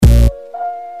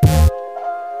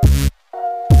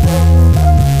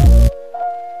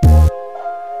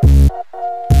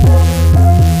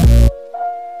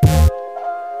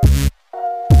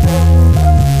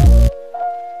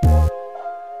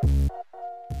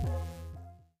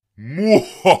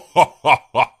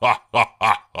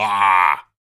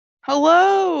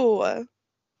Hello,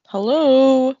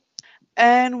 Hello.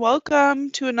 and welcome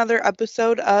to another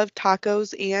episode of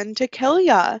Tacos and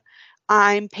Tequila.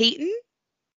 I'm Peyton,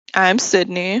 I'm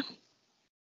Sydney.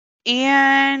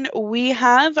 and we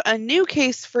have a new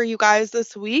case for you guys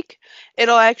this week.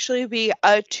 It'll actually be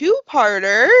a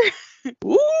two-parter.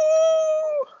 Woo!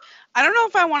 I don't know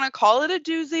if I want to call it a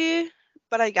doozy,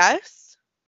 but I guess.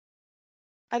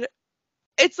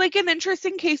 It's like an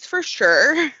interesting case for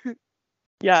sure.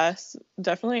 Yes,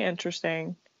 definitely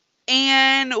interesting.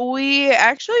 And we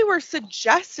actually were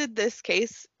suggested this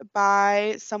case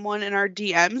by someone in our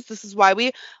DMs. This is why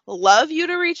we love you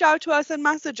to reach out to us and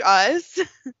message us.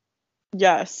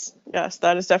 Yes,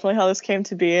 that is definitely how this came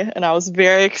to be. And I was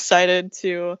very excited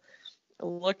to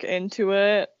look into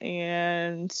it.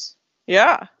 And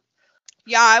yeah,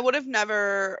 Yeah, I would have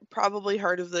never probably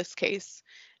heard of this case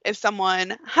if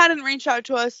someone hadn't reached out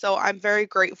to us. So I'm very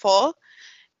grateful.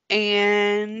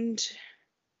 And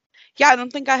yeah, I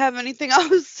don't think I have anything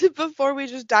else before we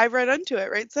just dive right into it,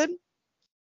 right, Sid?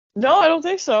 no, I don't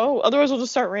think so. Otherwise, we'll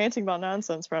just start ranting about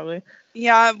nonsense, probably.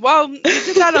 Yeah, well, we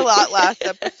did that a lot last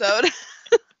episode.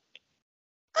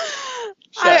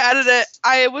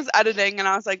 I was editing and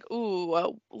I was like,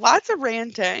 ooh, lots of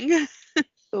ranting.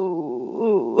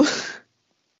 Ooh.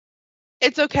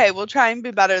 It's okay. We'll try and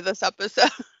be better this episode.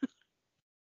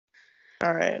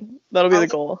 All right, that'll be the I'll,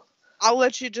 goal. I'll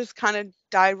let you just kind of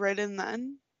dive right in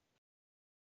then.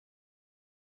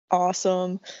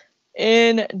 Awesome.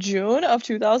 In June of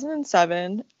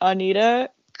 2007, Anita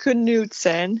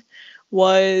Knutson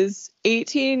was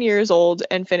 18 years old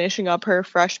and finishing up her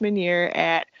freshman year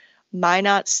at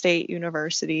Minot State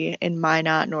University in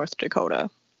Minot, North Dakota.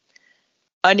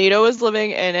 Anita was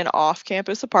living in an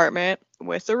off-campus apartment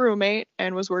with a roommate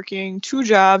and was working two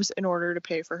jobs in order to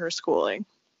pay for her schooling.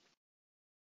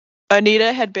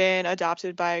 Anita had been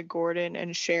adopted by Gordon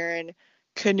and Sharon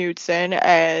Knutson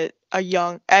as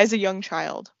a young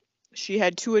child. She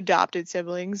had two adopted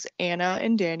siblings, Anna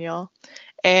and Daniel,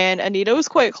 and Anita was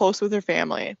quite close with her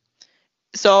family.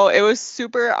 So it was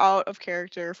super out of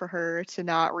character for her to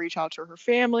not reach out to her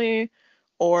family,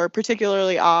 or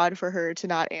particularly odd for her to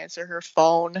not answer her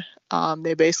phone.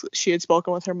 She had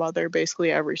spoken with her mother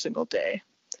basically every single day.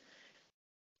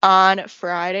 On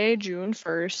Friday, June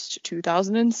 1st,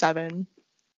 2007,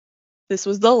 this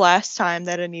was the last time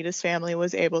that Anita's family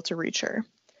was able to reach her.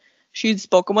 She'd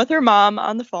spoken with her mom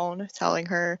on the phone, telling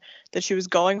her that she was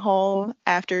going home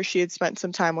after she had spent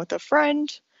some time with a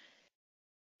friend,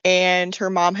 and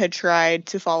her mom had tried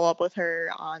to follow up with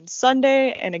her on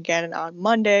Sunday and again on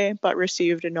Monday, but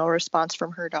received no response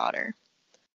from her daughter.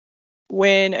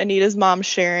 When Anita's mom,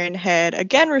 Sharon, had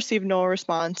again received no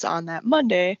response on that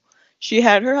Monday, she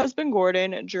had her husband,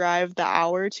 Gordon, drive the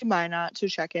hour to Minot to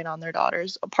check in on their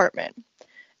daughter's apartment,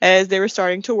 as they were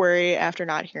starting to worry after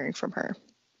not hearing from her.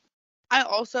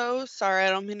 Sorry, I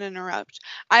don't mean to interrupt.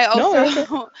 I No, you're okay.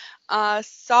 also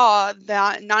saw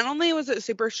that not only was it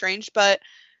super strange, but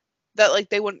that like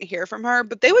they wouldn't hear from her,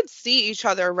 but they would see each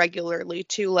other regularly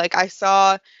too. Like I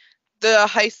saw the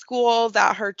high school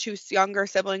that her two younger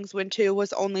siblings went to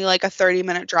was only like a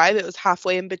 30-minute drive. It was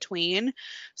halfway in between.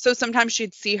 So sometimes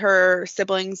she'd see her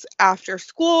siblings after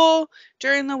school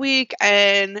during the week.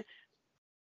 And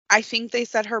I think they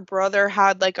said her brother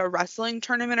had like a wrestling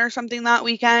tournament or something that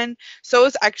weekend. So it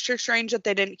was extra strange that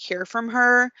they didn't hear from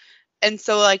her. And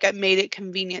so like it made it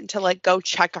convenient to like go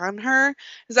check on her.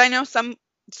 Because I know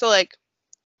so like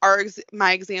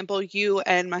my example, you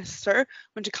and my sister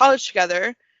went to college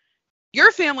together.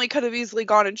 Your family could have easily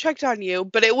gone and checked on you,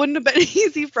 but it wouldn't have been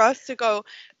easy for us to go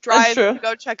That's drive true. to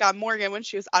go check on Morgan when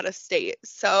she was out of state.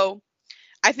 So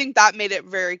I think that made it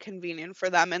very convenient for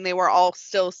them, and they were all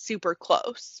still super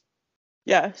close.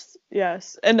 Yes.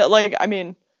 And like, I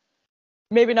mean,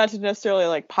 maybe not to necessarily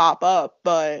like pop up,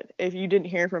 but if you didn't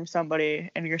hear from somebody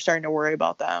and you're starting to worry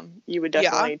about them, you would Yeah.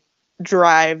 definitely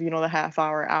drive, the half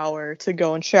hour to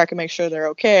go and check and make sure they're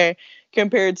okay,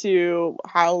 compared to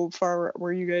how far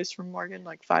were you guys from Morgan?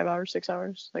 Like 5 hours, 6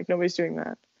 hours? Like nobody's doing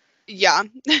that. Yeah.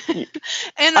 You-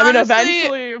 And I mean, honestly,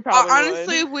 eventually you probably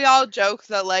would. we all joke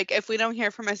that like if we don't hear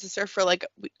from my sister for like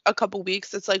a couple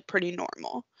weeks, it's like pretty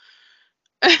normal.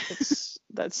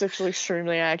 That's actually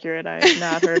extremely accurate. I have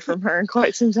not heard from her in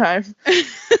quite some time.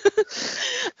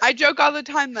 I joke all the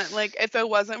time that like if it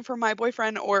wasn't for my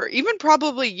boyfriend or even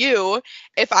probably you,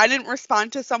 if I didn't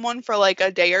respond to someone for like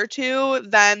a day or two,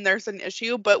 then there's an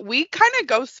issue. But we kind of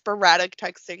go sporadic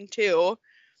texting too.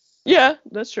 Yeah,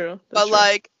 that's true. That's But true.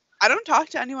 like I don't talk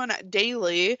to anyone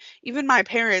daily, even my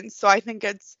parents. So I think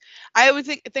I always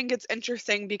think it's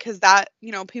interesting because that,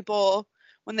 people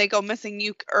when they go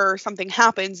missing, or something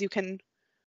happens, you can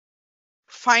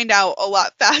find out a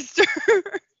lot faster.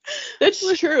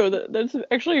 That's true. That's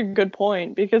actually a good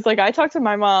point because like I talk to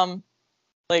my mom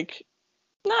like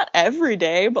not every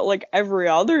day, but like every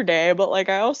other day. But like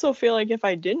I also feel like if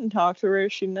I didn't talk to her,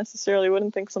 she necessarily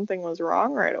wouldn't think something was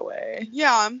wrong right away.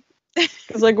 Yeah.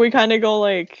 Because like we kind of go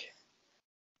like,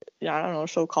 yeah, I don't know,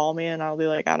 she'll call me and I'll be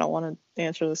like, I don't want to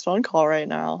answer this phone call right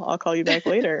now. I'll call you back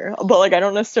later. But like I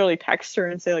don't necessarily text her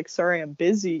and say like, sorry, I'm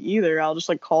busy either. I'll just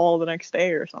like call the next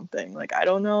day or something. Like I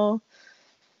don't know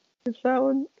if that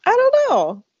would. I don't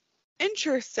know.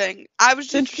 Interesting. I was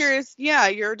just curious. Yeah,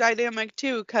 your dynamic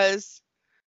too, because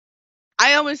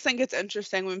I always think it's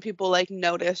interesting when people like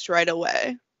notice right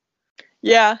away.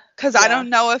 Yeah. Because I don't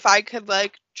know if I could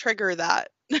like trigger that.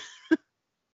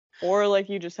 Or like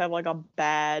you just have like a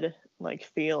bad like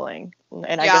feeling.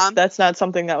 And I guess that's not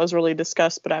something that was really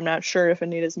discussed, but I'm not sure if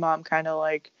Anita's mom kind of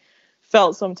like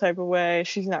felt some type of way.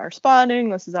 She's not responding.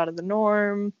 This is out of the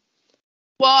norm.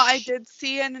 Well, I did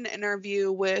see in an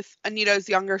interview with Anita's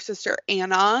younger sister,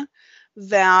 Anna,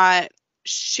 that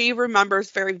she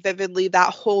remembers very vividly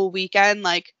that whole weekend,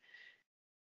 like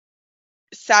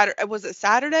Saturday, was it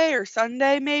Saturday or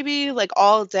Sunday maybe? Like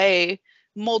all day,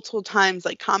 multiple times,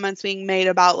 like comments being made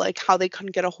about like how they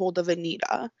couldn't get a hold of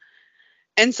Anita.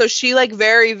 And so she like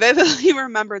very vividly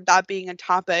remembered that being a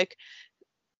topic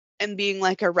and being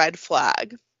like a red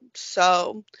flag.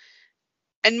 So,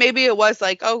 and maybe it was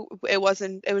like, oh, it was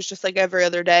just like every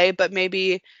other day, but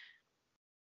maybe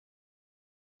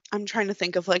I'm trying to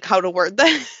think of like how to word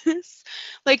this.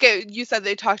 Like you said,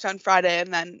 they talked on Friday,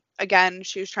 and then again,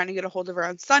 she was trying to get a hold of her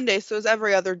on Sunday, so it was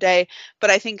every other day.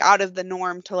 But I think out of the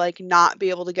norm to like not be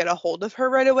able to get a hold of her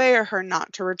right away, or her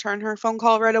not to return her phone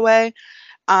call right away.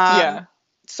 Yeah.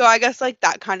 So I guess like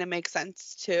that kind of makes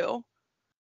sense too.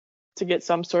 To get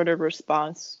some sort of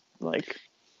response, like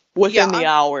within the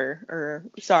hour, or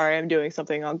sorry, I'm doing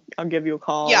something. I'll give you a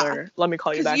call, or let me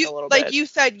call you back a little bit. Like you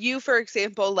said, you for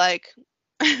example, like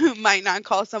might not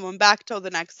call someone back till the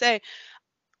next day.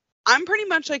 I'm pretty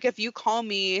much like, if you call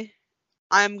me,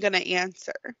 I'm gonna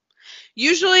answer.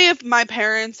 Usually if my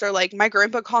parents or like my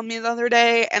grandpa called me the other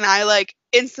day and I like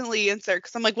instantly answer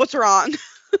because I'm like, what's wrong?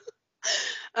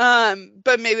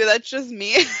 But maybe that's just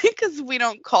me because we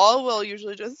don't call, we'll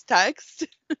usually just text.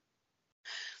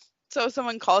 So if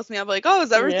someone calls me, I'm like, oh,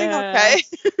 is everything okay?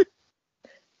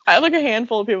 I have like a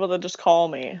handful of people that just call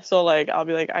me. So like I'll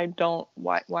be like,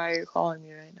 why are you calling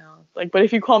me right now? Like, but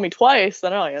if you call me twice,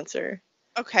 then I'll answer.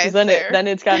 Okay, then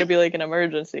it's got to be like an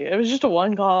emergency. It was just a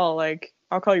one call, like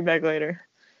I'll call you back later.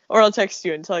 Or I'll text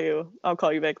you and tell you I'll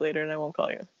call you back later and I won't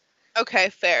call you. Okay,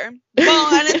 fair.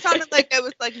 Well, and it sounded like it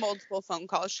was like multiple phone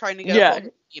calls trying to get a hold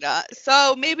of Anita.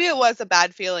 So maybe it was a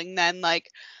bad feeling then,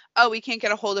 like, oh, we can't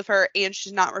get a hold of her and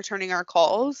she's not returning our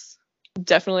calls.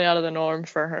 Definitely out of the norm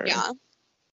for her. Yeah.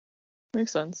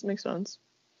 Makes sense.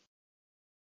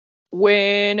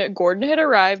 When Gordon had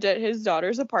arrived at his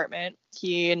daughter's apartment,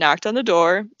 he knocked on the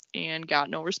door and got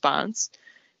no response.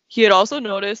 He had also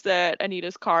noticed that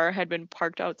Anita's car had been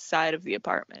parked outside of the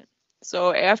apartment.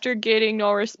 So after getting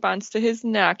no response to his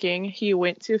knocking, he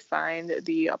went to find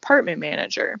the apartment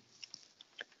manager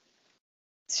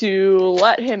to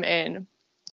let him in.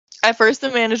 At first,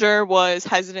 the manager was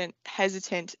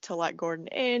hesitant to let Gordon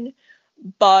in,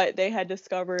 but they had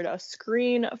discovered a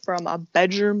screen from a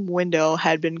bedroom window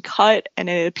had been cut, and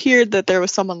it appeared that there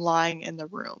was someone lying in the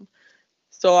room.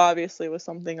 So obviously, with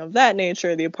something of that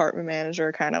nature, the apartment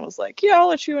manager kind of was like, yeah, I'll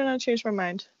let you in, I changed my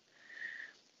mind.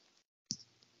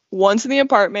 Once in the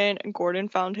apartment, Gordon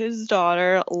found his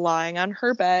daughter lying on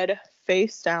her bed,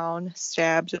 face down,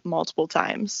 stabbed multiple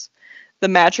times. The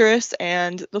mattress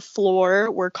and the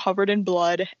floor were covered in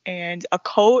blood, and a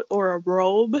coat or a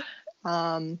robe,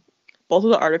 both of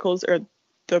the articles, or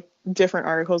the different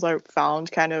articles I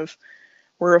found, kind of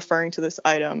were referring to this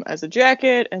item as a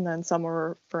jacket, and then some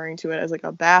were referring to it as like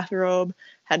a bathrobe,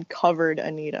 had covered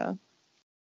Anita.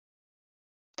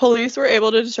 Police were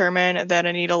able to determine that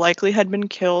Anita likely had been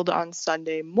killed on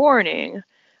Sunday morning,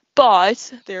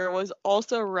 but there was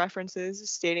also references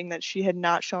stating that she had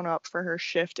not shown up for her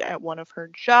shift at one of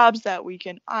her jobs that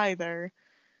weekend either.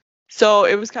 So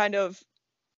it was kind of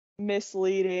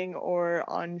misleading or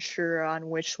unsure on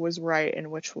which was right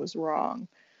and which was wrong.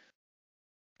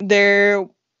 There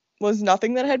was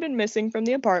nothing that had been missing from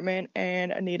the apartment,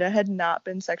 and Anita had not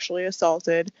been sexually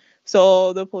assaulted,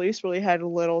 so the police really had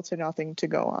little to nothing to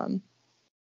go on.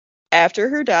 After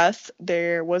her death,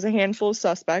 there was a handful of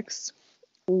suspects,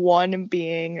 one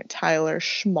being Tyler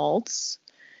Schmaltz.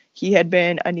 He had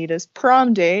been Anita's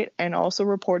prom date and also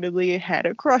reportedly had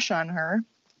a crush on her.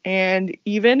 and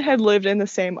even had lived in the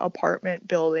same apartment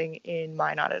building in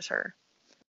Minot as her.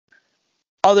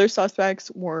 Other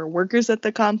suspects were workers at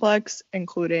the complex,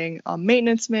 including a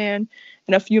maintenance man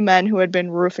and a few men who had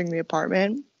been roofing the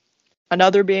apartment,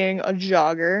 another being a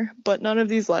jogger, but none of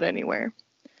these led anywhere.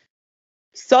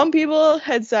 Some people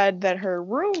had said that her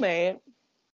roommate,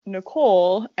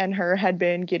 Nicole, and her had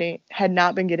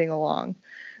not been getting along.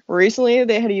 Recently,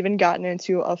 they had even gotten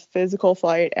into a physical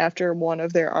fight after one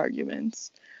of their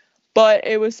arguments. But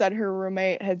it was said her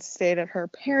roommate had stayed at her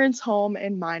parents' home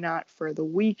in Minot for the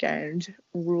weekend,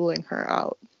 ruling her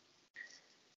out.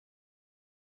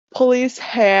 Police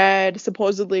had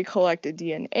supposedly collected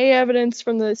DNA evidence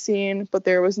from the scene, but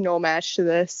there was no match to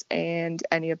this and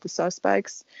any of the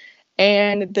suspects,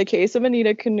 and the case of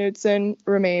Anita Knutson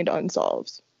remained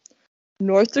unsolved.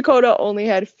 North Dakota only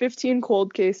had 15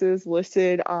 cold cases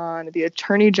listed on the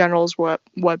Attorney General's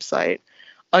website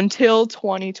until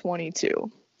 2022.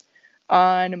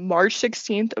 On March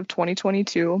 16th of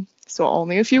 2022, so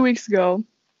only a few weeks ago,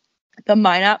 the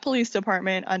Minot Police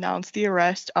Department announced the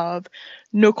arrest of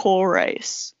Nicole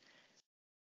Rice,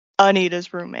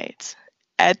 Anita's roommate.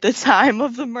 At the time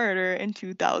of the murder in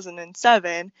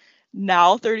 2007,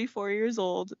 now 34 years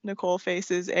old, Nicole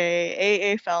faces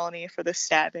a AA felony for the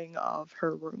stabbing of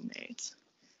her roommate.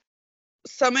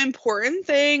 Some important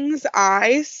things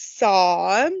I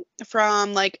saw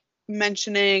from like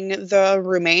mentioning the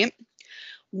roommate.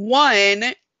 One,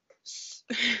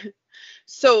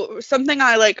 so something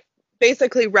I like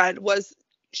basically read was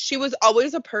she was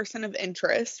always a person of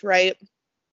interest, right?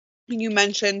 You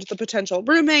mentioned the potential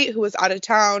roommate who was out of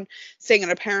town, staying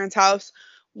at a parent's house.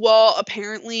 Well,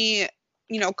 apparently,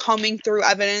 coming through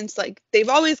evidence, like they've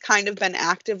always kind of been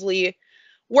actively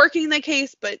working the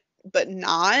case, but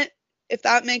not, if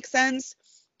that makes sense.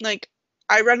 Like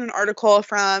I read an article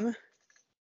from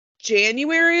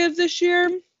January of this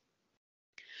year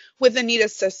with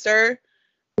Anita's sister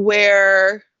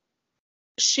where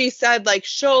she said like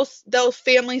the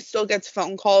family still gets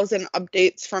phone calls and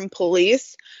updates from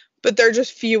police, but they're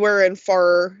just fewer and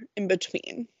far in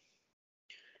between.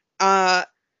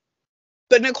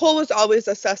 But Nicole was always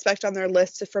a suspect on their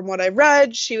list. From what I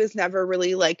read, she was never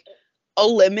really like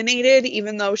eliminated,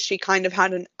 even though she kind of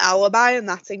had an alibi, and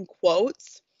that's in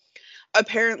quotes.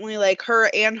 Apparently, like her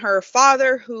and her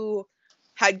father, who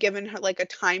had given her like a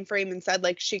time frame and said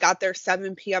like she got there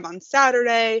 7 p.m. on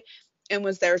Saturday and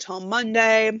was there till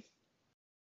Monday,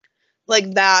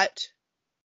 like that,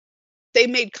 they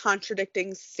made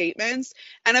contradicting statements.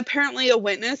 And apparently a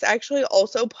witness actually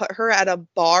also put her at a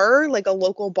bar, like a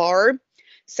local bar,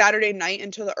 Saturday night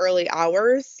into the early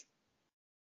hours,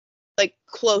 like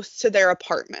close to their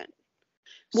apartment.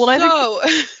 Well,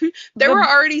 so there were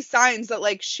already signs that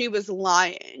like she was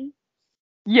lying.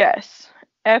 Yes,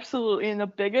 absolutely. And the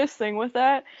biggest thing with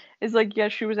that is like,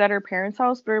 yes, she was at her parents'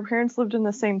 house, but her parents lived in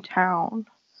the same town.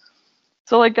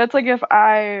 So like that's like if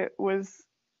I was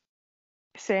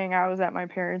saying I was at my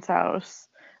parents' house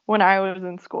when I was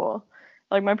in school.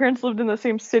 Like my parents lived in the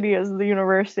same city as the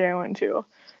university I went to.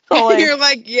 So like you're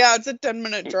like, yeah, it's a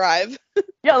 10-minute drive.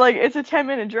 Yeah, like it's a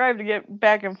 10-minute drive to get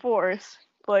back and forth.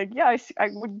 Like, yeah, I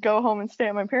would go home and stay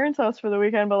at my parents' house for the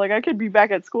weekend, but like I could be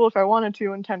back at school if I wanted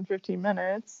to in 10-15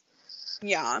 minutes.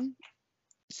 Yeah.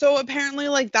 So apparently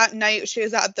like that night she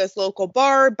was at this local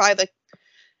bar by the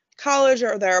college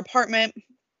or their apartment.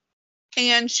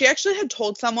 And she actually had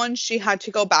told someone she had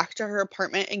to go back to her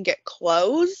apartment and get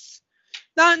clothes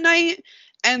that night.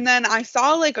 And then I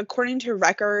saw, like, according to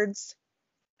records,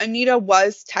 Anita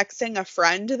was texting a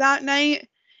friend that night.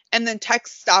 And then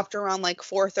text stopped around, like,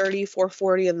 4:30,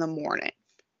 4:40 in the morning.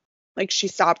 Like, she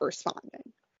stopped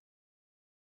responding.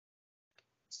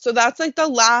 So that's,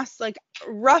 like,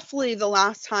 roughly the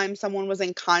last time someone was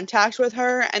in contact with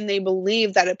her. And they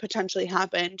believe that it potentially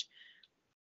happened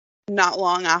not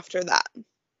long after that.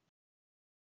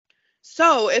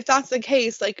 So if that's the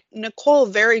case, like Nicole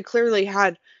very clearly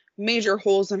had major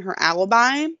holes in her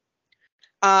alibi.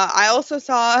 I also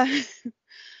saw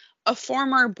a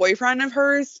former boyfriend of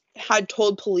hers had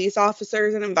told police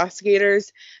officers and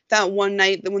investigators that one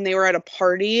night when they were at a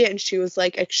party and she was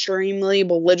like extremely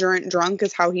belligerent drunk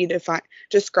is how he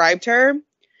described her,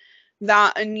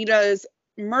 that Anita's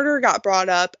murder got brought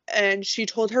up and she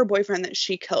told her boyfriend that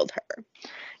she killed her.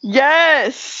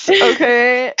 Yes.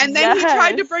 Okay. And then he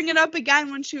tried to bring it up again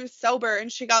when she was sober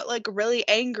and she got like really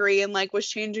angry and like was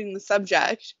changing the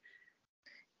subject.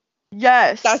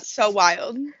 Yes. That's so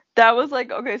wild. That was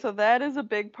like, okay, so that is a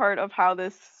big part of how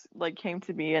this like came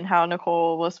to be and how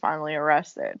Nicole was finally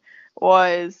arrested.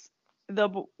 Was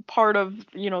part of,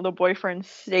 the boyfriend's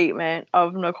statement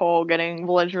of Nicole getting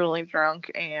belligerently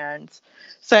drunk and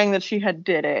saying that she had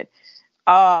did it.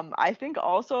 I think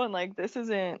also, and like this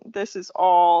is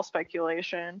all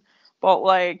speculation, but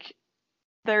like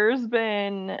there's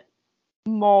been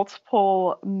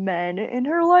multiple men in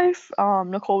her life.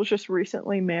 Nicole was just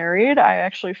recently married. I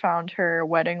actually found her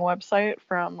wedding website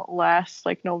from last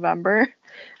like November.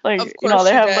 Like, Of course they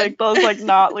you have did. like those like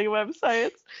Notley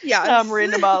websites. Yes. And I'm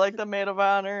reading about like the maid of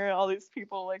honor, all these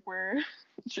people like were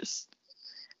just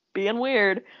being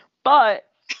weird. But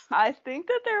I think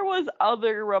that there was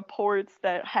other reports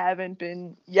that haven't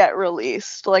been yet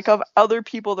released, like of other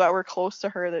people that were close to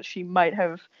her that she might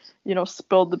have,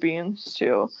 spilled the beans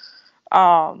to.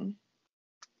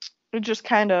 It just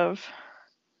kind of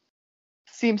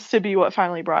seems to be what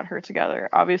finally brought her together.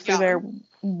 Obviously, Yeah. there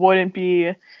wouldn't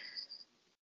be,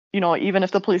 even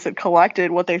if the police had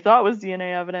collected what they thought was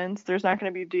DNA evidence, there's not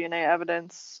going to be DNA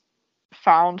evidence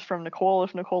found from Nicole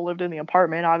if Nicole lived in the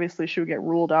apartment. Obviously, she would get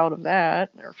ruled out of that,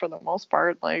 or for the most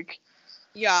part, like.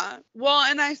 Yeah. Well,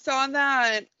 and I saw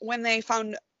that when they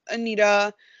found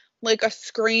Anita, like a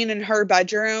screen in her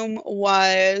bedroom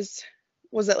was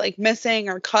it like missing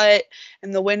or cut,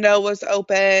 and the window was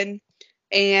open.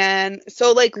 And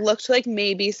so like looked like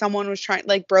maybe someone was trying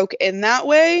like broke in that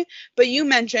way, but you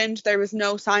mentioned there was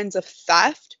no signs of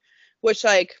theft, which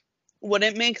like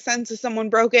wouldn't make sense if someone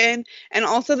broke in. And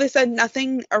also they said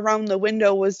nothing around the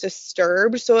window was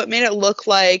disturbed, so it made it look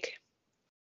like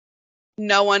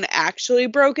no one actually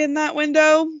broke in that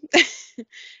window.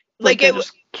 Like they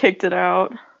just kicked it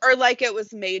out. Or like it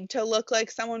was made to look like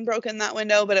someone broke in that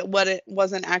window, but it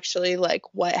wasn't actually like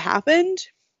what happened.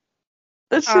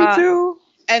 That's true too.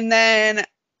 And then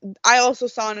I also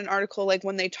saw in an article, like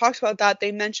when they talked about that,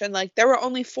 they mentioned like there were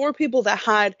only 4 people that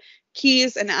had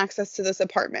keys and access to this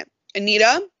apartment: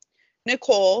 Anita,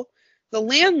 Nicole, the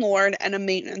landlord, and a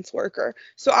maintenance worker.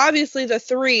 So obviously the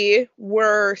 3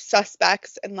 were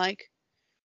suspects and like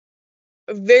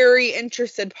very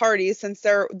interested parties, since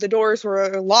the doors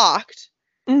were locked.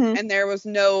 Mm-hmm. And there was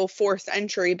no forced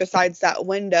entry besides that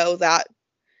window that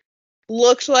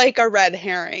looked like a red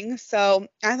herring. So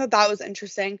I thought that was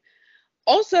interesting.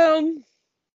 Also,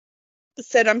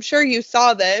 Sid, I'm sure you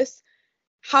saw this,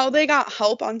 how they got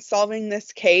help on solving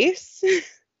this case.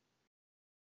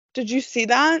 Did you see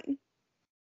that?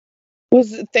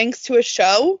 Was it thanks to a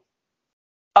show?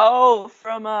 Oh,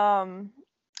 from are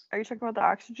you talking about the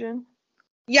Oxygen?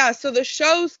 Yeah, so the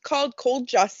show's called Cold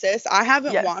Justice. I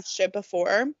haven't watched it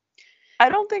before. I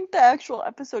don't think the actual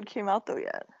episode came out though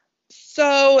yet.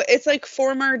 So it's like a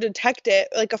former detective,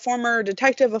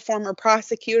 a former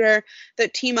prosecutor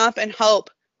that team up and help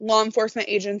law enforcement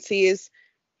agencies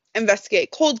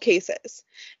investigate cold cases.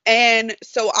 And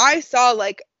so I saw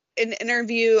like an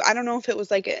interview, I don't know if it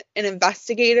was like an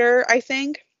investigator, I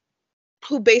think,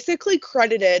 who basically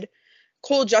credited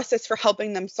Cold Justice for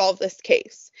helping them solve this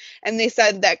case. And they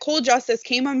said that Cold Justice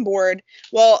came on board.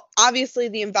 Well, obviously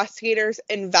the investigators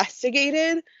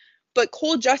investigated, but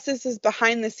Cold Justice is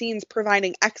behind the scenes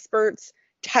providing experts,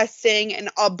 testing,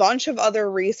 and a bunch of other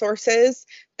resources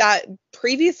that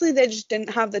previously they just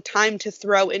didn't have the time to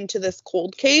throw into this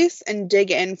cold case and dig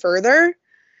in further.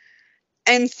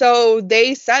 And so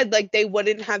they said like they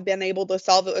wouldn't have been able to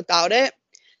solve it without it.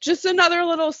 Just another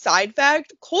little side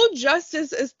fact, Cold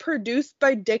Justice is produced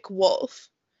by Dick Wolf.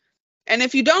 And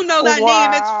if you don't know that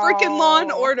name, it's freaking Law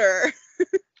and Order.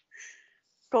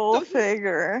 Go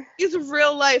figure. He's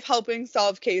real life helping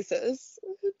solve cases.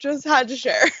 Just had to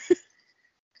share.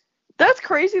 That's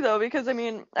crazy though, because I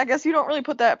mean, I guess you don't really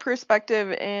put that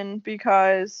perspective in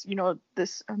because,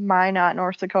 this Minot,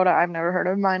 North Dakota, I've never heard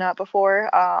of Minot before.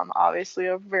 Obviously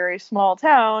a very small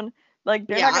town. Like,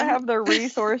 they're not going to have the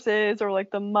resources or,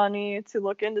 like, the money to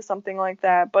look into something like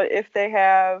that. But if they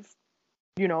have,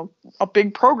 a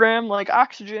big program like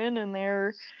Oxygen and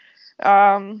their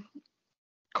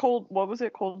Cold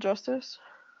Justice?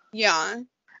 Yeah.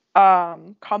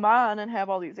 Come on and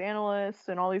have all these analysts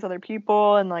and all these other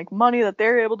people and, like, money that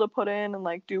they're able to put in and,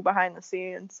 like, do behind the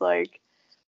scenes. Like,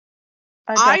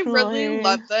 I really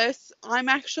love this. I'm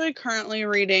actually currently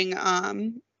reading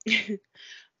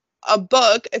a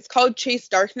book. It's called Chase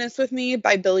Darkness with Me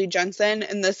by Billy Jensen,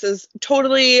 and this is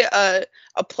totally a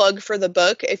plug for the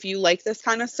book if you like this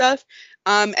kind of stuff.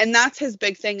 And that's his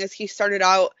big thing, is he started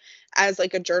out as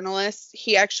like a journalist.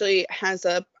 He actually has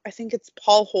I think it's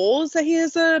Paul Holes that he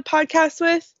has a podcast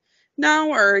with now,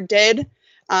 or did,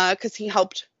 because he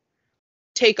helped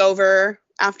take over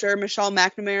after Michelle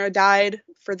McNamara died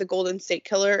for the Golden State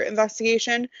Killer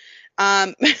investigation.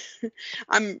 I'm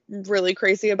really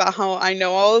crazy about how I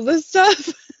know all of this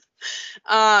stuff.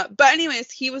 But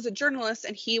anyways, he was a journalist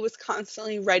and he was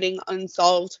constantly writing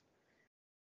unsolved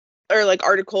or like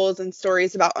articles and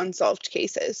stories about unsolved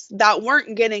cases that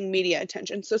weren't getting media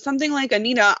attention. So something like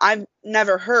Anita, I've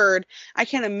never heard. I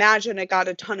can't imagine it got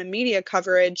a ton of media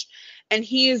coverage. And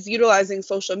he is utilizing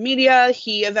social media.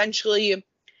 He eventually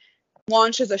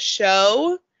launches a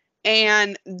show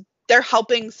and they're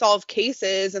helping solve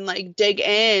cases and like dig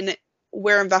in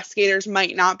where investigators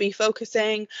might not be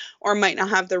focusing or might not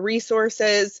have the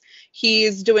resources.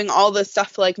 He's doing all this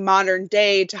stuff like modern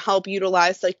day to help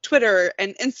utilize like Twitter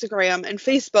and Instagram and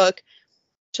Facebook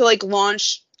to like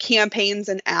launch campaigns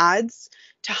and ads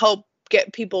to help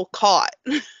get people caught.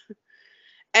 And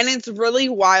it's really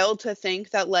wild to think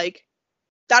that like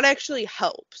that actually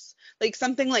helps. Like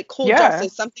something like Cold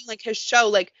Justice, something like his show,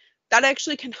 like that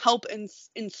actually can help in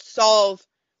solve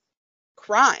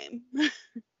crime.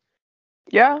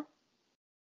 Yeah.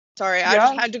 Sorry, I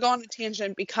just had to go on a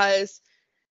tangent because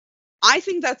I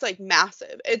think that's like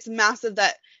massive. It's massive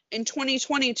that in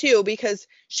 2022, because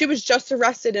she was just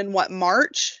arrested in what,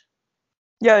 March?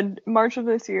 Yeah, March of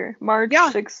this year. March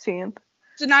 16th.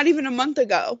 So not even a month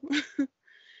ago.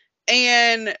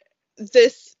 And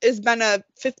this has been a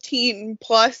 15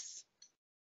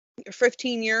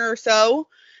 year or so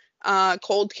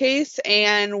cold case,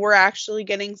 and we're actually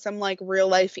getting some like real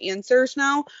life answers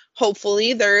now.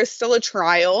 Hopefully there is still a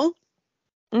trial.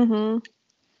 And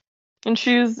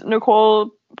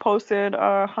Nicole posted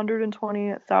a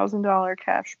 $120,000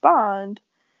 cash bond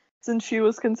since she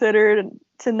was considered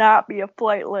to not be a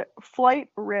flight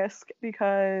risk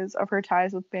because of her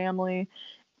ties with family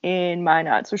in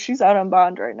Minot. So she's out on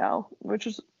bond right now, which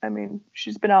is, I mean,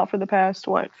 she's been out for the past,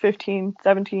 15,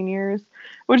 17 years,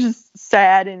 which is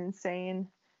sad and insane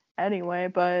anyway,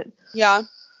 but... Yeah.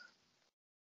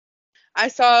 I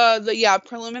saw the,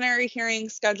 preliminary hearing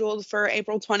scheduled for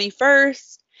April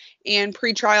 21st, and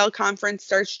pretrial conference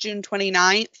starts June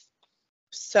 29th.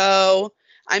 So,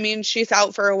 I mean, she's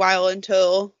out for a while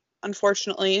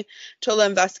unfortunately, till the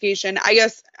investigation. I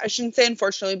guess I shouldn't say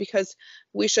unfortunately because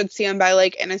we should stand by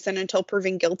like innocent until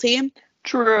proven guilty.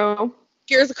 True.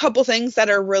 Here's a couple things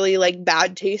that are really like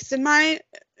bad taste in my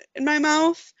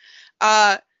mouth.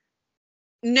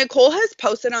 Nicole has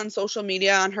posted on social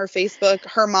media, on her Facebook,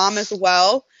 her mom as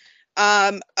well,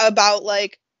 about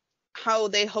like how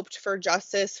they hoped for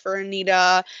justice for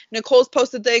Anita. Nicole's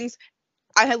posted things.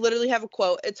 I literally have a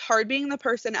quote. It's hard being the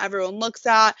person everyone looks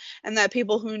at, and that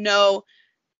people who know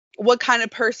what kind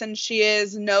of person she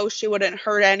is know she wouldn't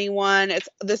hurt anyone.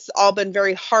 This has all been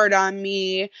very hard on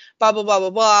me. Blah blah blah blah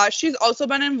blah. She's also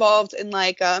been involved in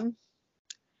like a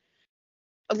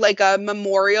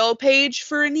memorial page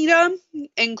for Anita,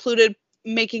 included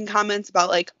making comments about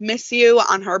like miss you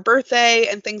on her birthday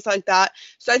and things like that.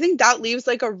 So I think that leaves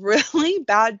like a really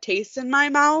bad taste in my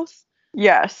mouth.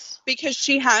 Yes. Because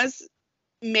she has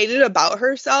made it about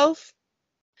herself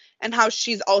and how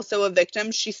she's also a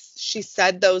victim. She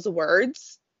said those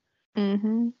words.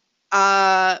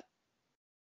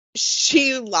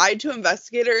 She lied to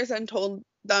investigators and told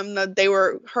them that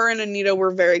her and Anita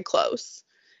were very close,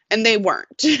 and they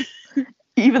weren't.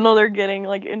 Even though they're getting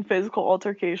like in physical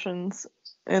altercations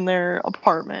in their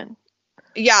apartment.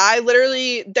 Yeah,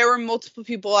 there were multiple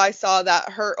people I saw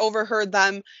that overheard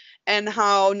them, and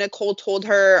how Nicole told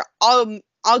her,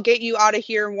 I'll get you out of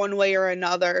here one way or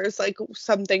another. It's like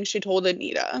something she told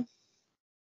Anita.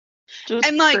 Just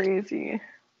and like crazy.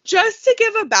 Just to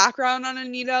give a background on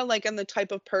Anita, like, and the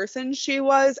type of person she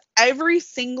was, every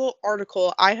single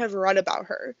article I have read about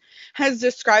her has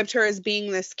described her as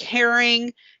being this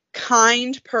caring,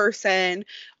 kind person,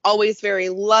 always very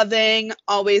loving,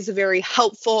 always very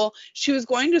helpful. She was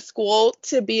going to school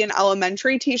to be an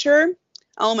elementary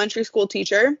school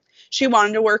teacher. She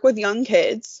wanted to work with young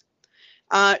kids.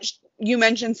 You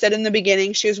mentioned Sid in the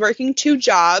beginning. She was working 2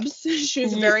 jobs. She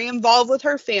was very involved with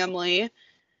her family.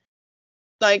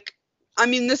 Like, I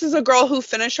mean, this is a girl who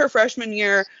finished her freshman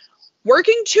year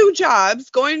working 2 jobs,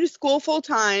 going to school full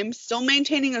time, still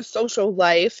maintaining a social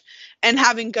life, and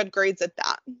having good grades at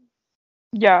that.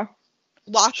 Yeah.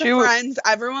 Lots of friends.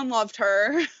 Everyone loved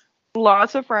her.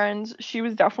 Lots of friends. She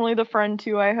was definitely the friend,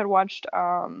 too. I had watched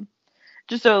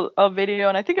just a video,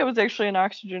 and I think it was actually an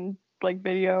Oxygen like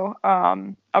video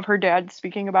of her dad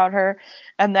speaking about her,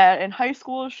 and that in high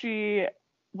school she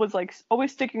was like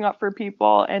always sticking up for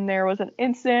people, and there was an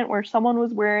incident where someone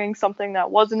was wearing something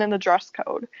that wasn't in the dress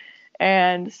code,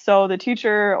 and so the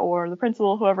teacher or the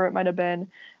principal, whoever it might have been,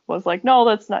 was like, no,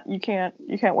 that's not, you can't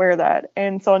wear that.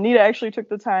 And so Anita actually took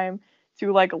the time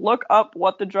to like look up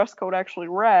what the dress code actually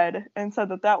read and said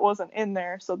that that wasn't in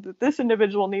there, so that this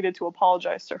individual needed to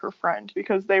apologize to her friend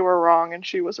because they were wrong and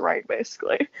she was right,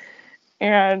 basically.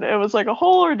 And it was like a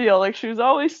whole ordeal. Like, she was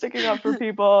always sticking up for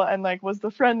people and like was the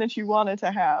friend that you wanted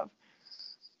to have.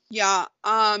 Yeah.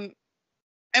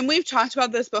 And we've talked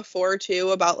about this before too,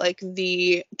 about like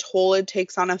the toll it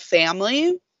takes on a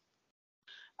family.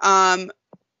 So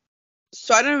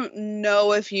I don't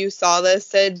know if you saw this,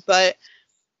 Sid, but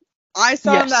I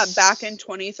saw that back in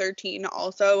 2013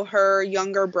 also. Her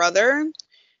younger brother,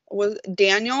 was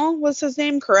Daniel was his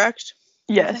name, correct?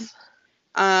 Yes.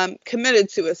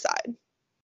 Committed suicide.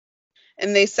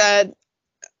 And they said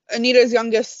Anita's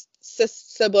youngest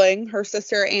sibling, her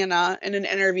sister Anna, in an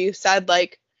interview said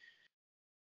like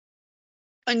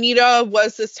Anita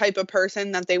was this type of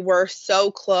person that they were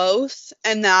so close,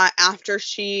 and that after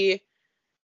she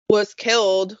was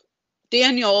killed,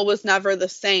 Daniel was never the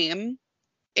same,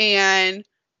 and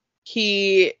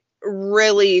he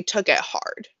really took it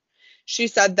hard. She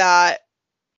said that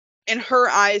in her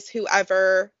eyes,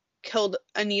 whoever killed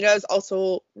Anita is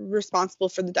also responsible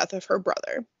for the death of her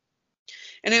brother.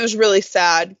 And it was really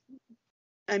sad.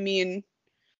 I mean,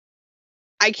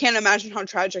 I can't imagine how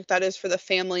tragic that is for the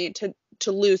family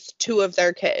to lose two of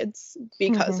their kids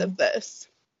because of this.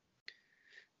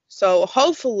 So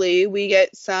hopefully we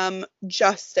get some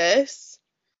justice,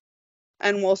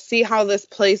 and we'll see how this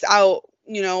plays out,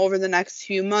 over the next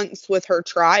few months with her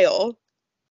trial.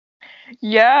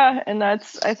 Yeah, and I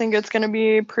think it's going to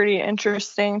be pretty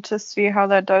interesting to see how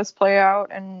that does play out,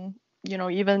 and,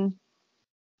 even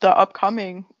the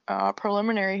upcoming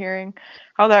preliminary hearing,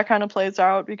 how that kind of plays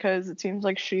out, because it seems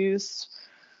like she's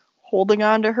holding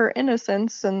on to her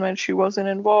innocence and that she wasn't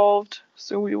involved.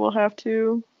 So we will have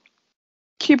to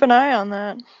keep an eye on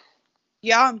that.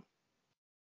 Yeah,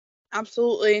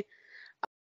 absolutely.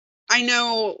 I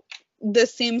know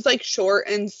this seems like short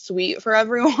and sweet for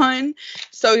everyone,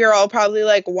 so you're all probably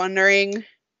like wondering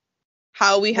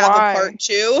how we have a part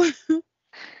 2.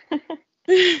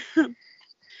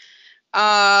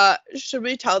 Should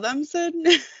we tell them, Sid?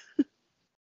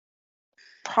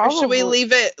 Probably. Or should we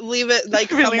leave it like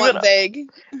somewhat vague?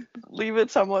 Leave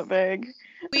it somewhat vague.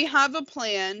 We have a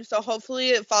plan, so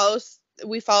hopefully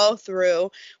we follow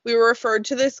through. We were referred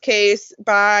to this case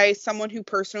by someone who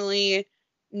personally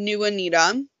knew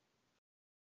Anita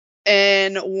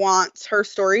and wants her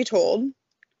story told.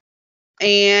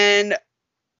 And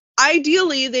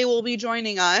ideally, they will be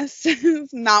joining us.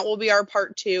 And that will be our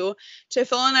part 2, to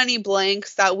fill in any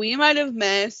blanks that we might have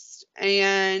missed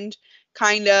and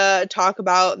kind of talk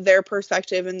about their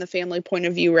perspective and the family point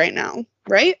of view right now.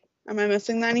 Right? Am I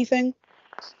missing anything?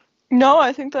 No,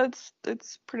 I think that's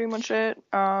pretty much it.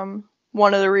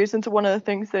 One of the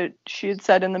things that she had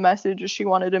said in the message is she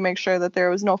wanted to make sure that there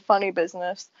was no funny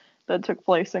business that took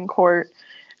place in court,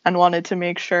 and wanted to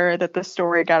make sure that the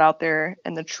story got out there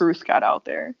and the truth got out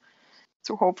there.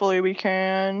 So hopefully we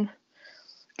can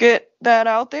get that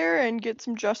out there and get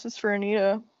some justice for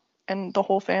Anita and the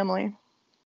whole family.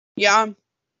 Yeah,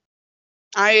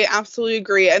 I absolutely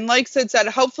agree. And like Sid said,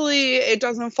 hopefully it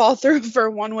doesn't fall through for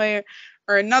one way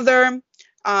or another.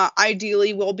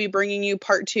 Ideally, we'll be bringing you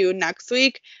part 2 next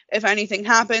week. If anything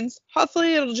happens,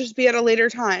 hopefully it'll just be at a later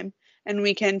time, and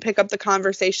we can pick up the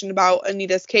conversation about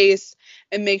Anita's case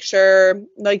and make sure,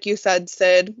 like you said,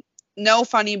 Sid, no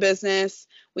funny business.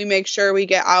 We make sure we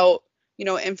get out,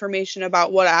 information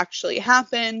about what actually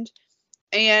happened.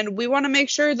 And we want to make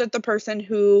sure that the person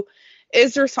who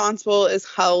is responsible is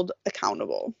held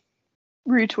accountable.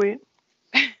 Retweet.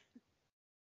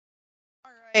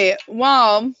 All right.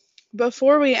 Well,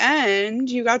 before we end,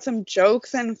 you got some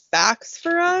jokes and facts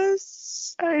for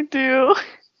us? I do.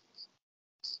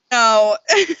 No.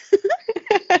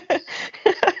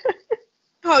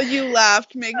 How you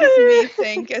laughed makes me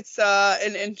think it's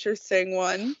an interesting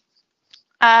one.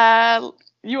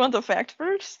 You want the fact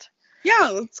first?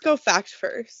 Yeah, let's go fact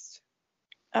first.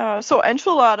 So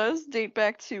enchiladas date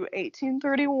back to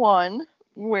 1831,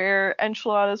 where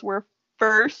enchiladas were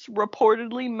first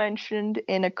reportedly mentioned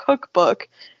in a cookbook,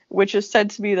 which is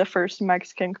said to be the first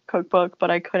Mexican cookbook, but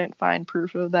I couldn't find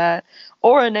proof of that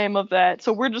or a name of that.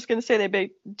 So we're just going to say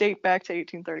they date back to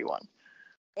 1831.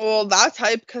 Well, that's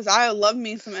hype, because I love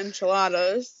me some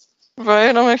enchiladas. Right?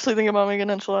 I'm actually thinking about making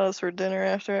enchiladas for dinner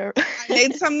after. I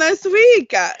made some this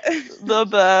week. The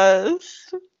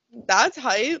best. That's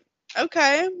hype.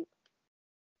 Okay.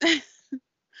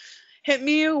 Hit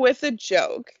me with a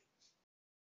joke.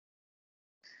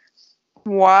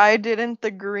 Why didn't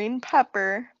the green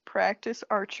pepper practice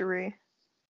archery?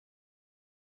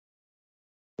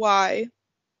 Why?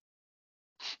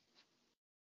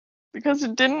 Because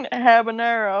it didn't have an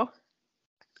arrow.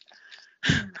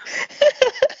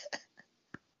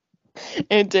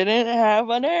 It didn't have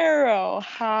an arrow.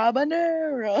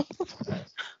 Habanero.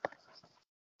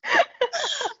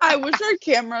 I wish our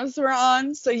cameras were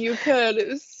on so you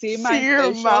could see my See your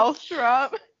facial. mouth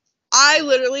drop. I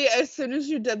literally, as soon as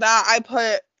you did that, I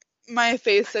put my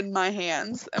face in my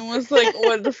hands and was like,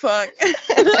 what the fuck?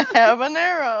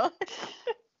 Habanero.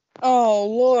 Oh,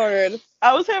 Lord.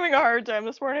 I was having a hard time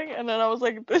this morning, and then I was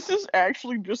like, this is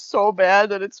actually just so bad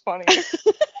that it's funny.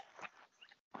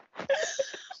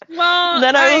 Well,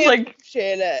 Then I was like,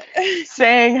 appreciate it.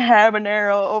 saying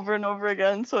habanero over and over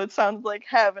again, so it sounds like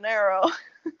habanero.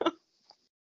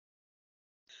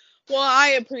 Well,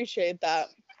 I appreciate that.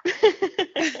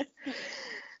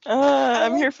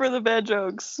 I'm here for the bad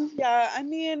jokes. Yeah, I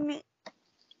mean,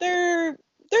 they're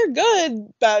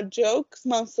good bad jokes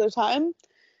most of the time.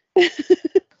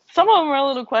 Some of them are a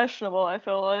little questionable, I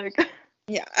feel like.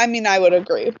 Yeah, I mean, I would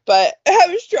agree, but I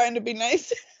was trying to be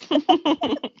nice.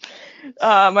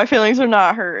 My feelings are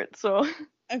not hurt, so.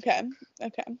 Okay.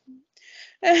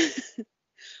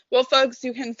 Well, folks,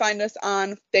 you can find us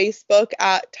on Facebook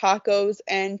at Tacos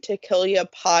and Tequila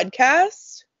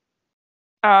Podcast.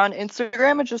 On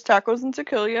Instagram, it's just Tacos and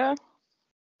Tequila.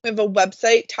 We have a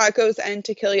website,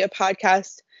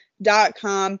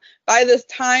 tacosandtequilapodcast.com. By this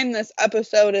time this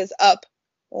episode is up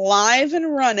live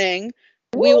and running,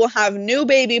 we will have new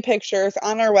baby pictures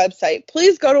on our website.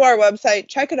 Please go to our website,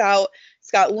 check it out.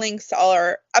 It's got links to all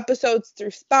our episodes through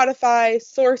Spotify,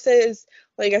 sources,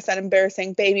 like I said,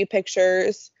 embarrassing baby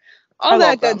pictures, all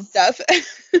that good stuff.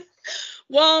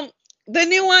 Well, the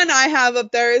new one I have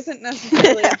up there isn't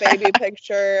necessarily a baby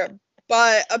picture,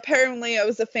 but apparently it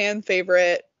was a fan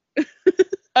favorite.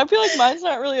 I feel like mine's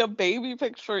not really a baby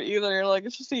picture either. Like,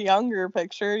 it's just a younger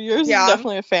picture. Yours is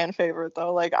definitely a fan favorite,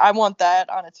 though. Like, I want that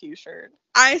on a t-shirt.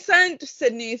 I sent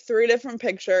Sydney 3 different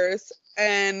pictures,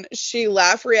 and she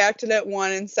laugh reacted at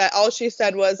one and said, all she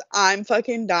said was, I'm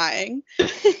fucking dying.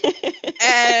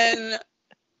 And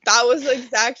that was the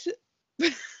exact...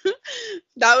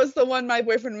 that was the one my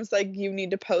boyfriend was like, you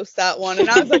need to post that one. And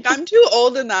I was like, I'm too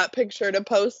old in that picture to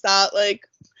post that. Like,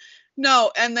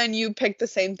 no. And then you picked the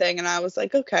same thing, and I was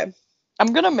like, okay.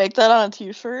 I'm gonna make that on a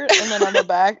t-shirt, and then on the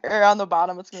back or on the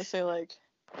bottom it's gonna say like,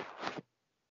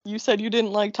 you said you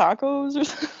didn't like tacos or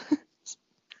something.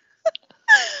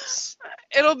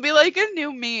 It'll be like a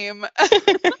new meme.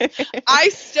 I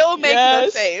still make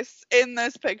the face in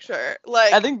this picture.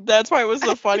 Like, I think that's why it was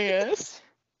the funniest.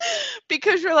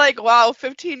 Because you're like, wow,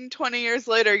 15, 20 years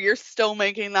later, you're still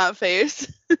making that face.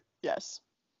 Yes.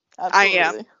 Absolutely. I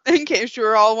am. In case you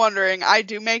were all wondering, I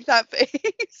do make that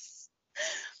face.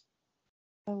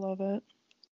 I love it.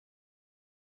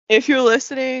 If you're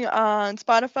listening on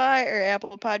Spotify or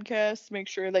Apple Podcasts, make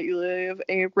sure that you leave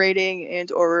a rating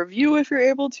and or review if you're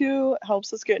able to. It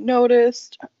helps us get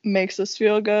noticed, makes us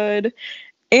feel good,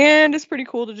 and it's pretty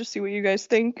cool to just see what you guys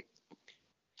think.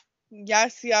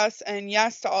 Yes, and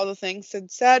yes to all the things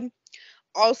Sid said.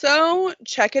 Also,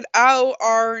 check it out.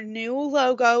 Our new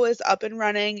logo is up and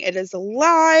running. It is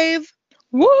live.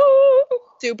 Woo!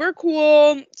 Super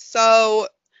cool. So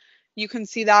you can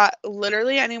see that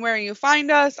literally anywhere you find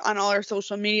us, on all our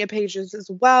social media pages as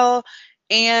well.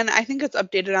 And I think it's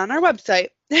updated on our website.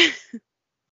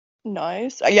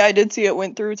 Nice. Yeah, I did see it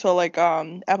went through to like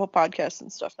Apple Podcasts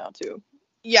and stuff now too.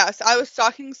 Yes, I was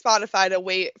stalking Spotify to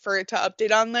wait for it to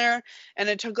update on there, and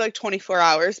it took like 24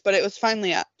 hours, but it was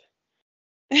finally up.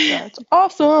 That's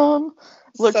awesome.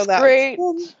 Looks great.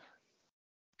 Cool.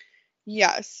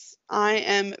 Yes, I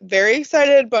am very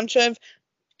excited. Bunch of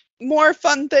more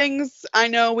fun things. I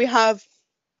know we have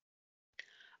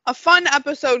a fun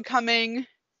episode coming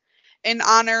in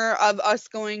honor of us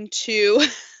going to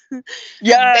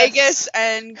Vegas,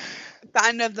 and the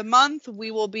end of the month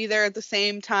we will be there at the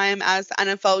same time as the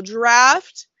NFL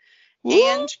draft. Woo!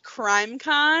 And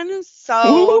CrimeCon.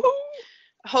 So woo!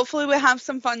 Hopefully we have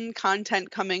some fun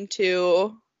content coming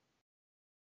too.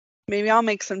 Maybe I'll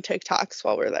make some TikToks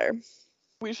while we're there.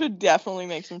 We should definitely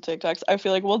make some TikToks. I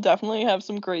feel like we'll definitely have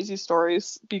some crazy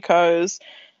stories because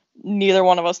neither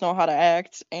one of us know how to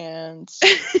act, and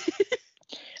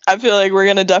I feel like we're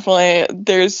gonna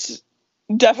there's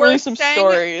definitely some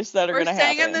stories that are gonna happen.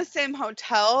 We're staying in the same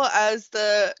hotel as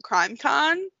the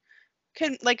CrimeCon,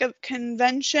 like a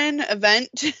convention event,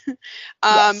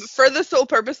 yes. For the sole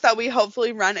purpose that we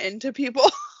hopefully run into people.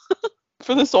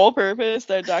 For the sole purpose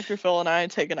that Dr. Phil and I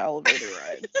take an elevator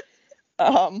ride.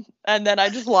 And then I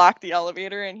just lock the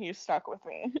elevator and he's stuck with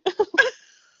me.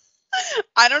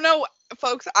 I don't know,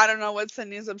 folks. I don't know what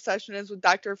Sydney's obsession is with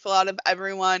Dr. Phil out of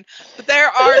everyone, but there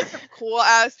are some cool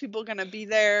ass people gonna be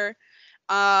there.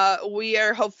 We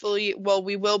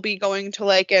will be going to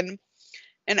like an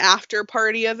an after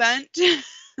party event.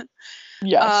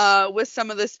 Yes. With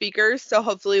some of the speakers. So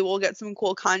hopefully we'll get some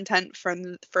cool content for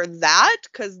that,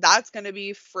 because that's gonna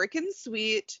be freaking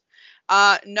sweet.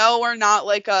 No, we're not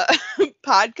like a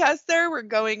podcast there. We're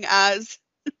going as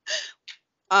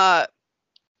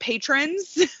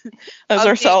patrons As of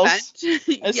ourselves, the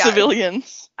event. as Yes,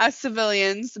 civilians. as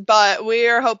civilians, but we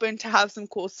are hoping to have some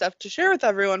cool stuff to share with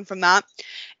everyone from that.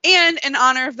 And in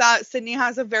honor of that, Sydney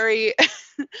has a very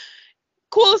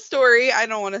cool story. I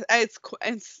don't want to.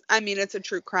 It's a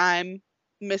true crime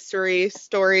mystery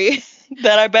story.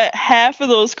 That I bet half of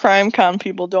those CrimeCon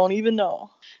people don't even know.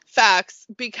 Facts,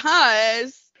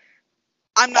 because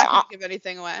I'm not going to give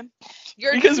anything away.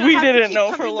 Because we didn't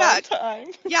know for a long time.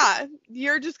 Yeah,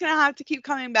 you're just going to have to keep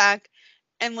coming back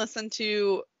and listen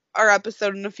to our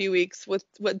episode in a few weeks with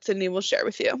what Sydney will share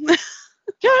with you.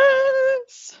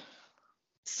 Yes!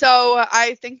 So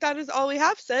I think that is all we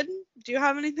have, Sid. Do you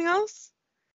have anything else?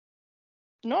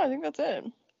 No, I think that's it.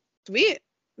 Sweet.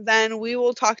 Then we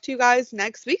will talk to you guys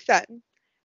next week then.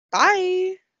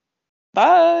 Bye.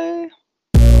 Bye.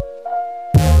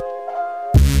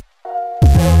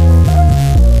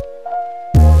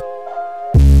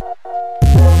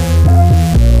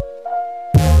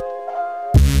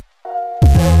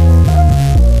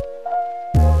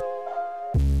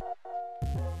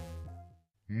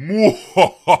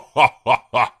 Mwahahaha!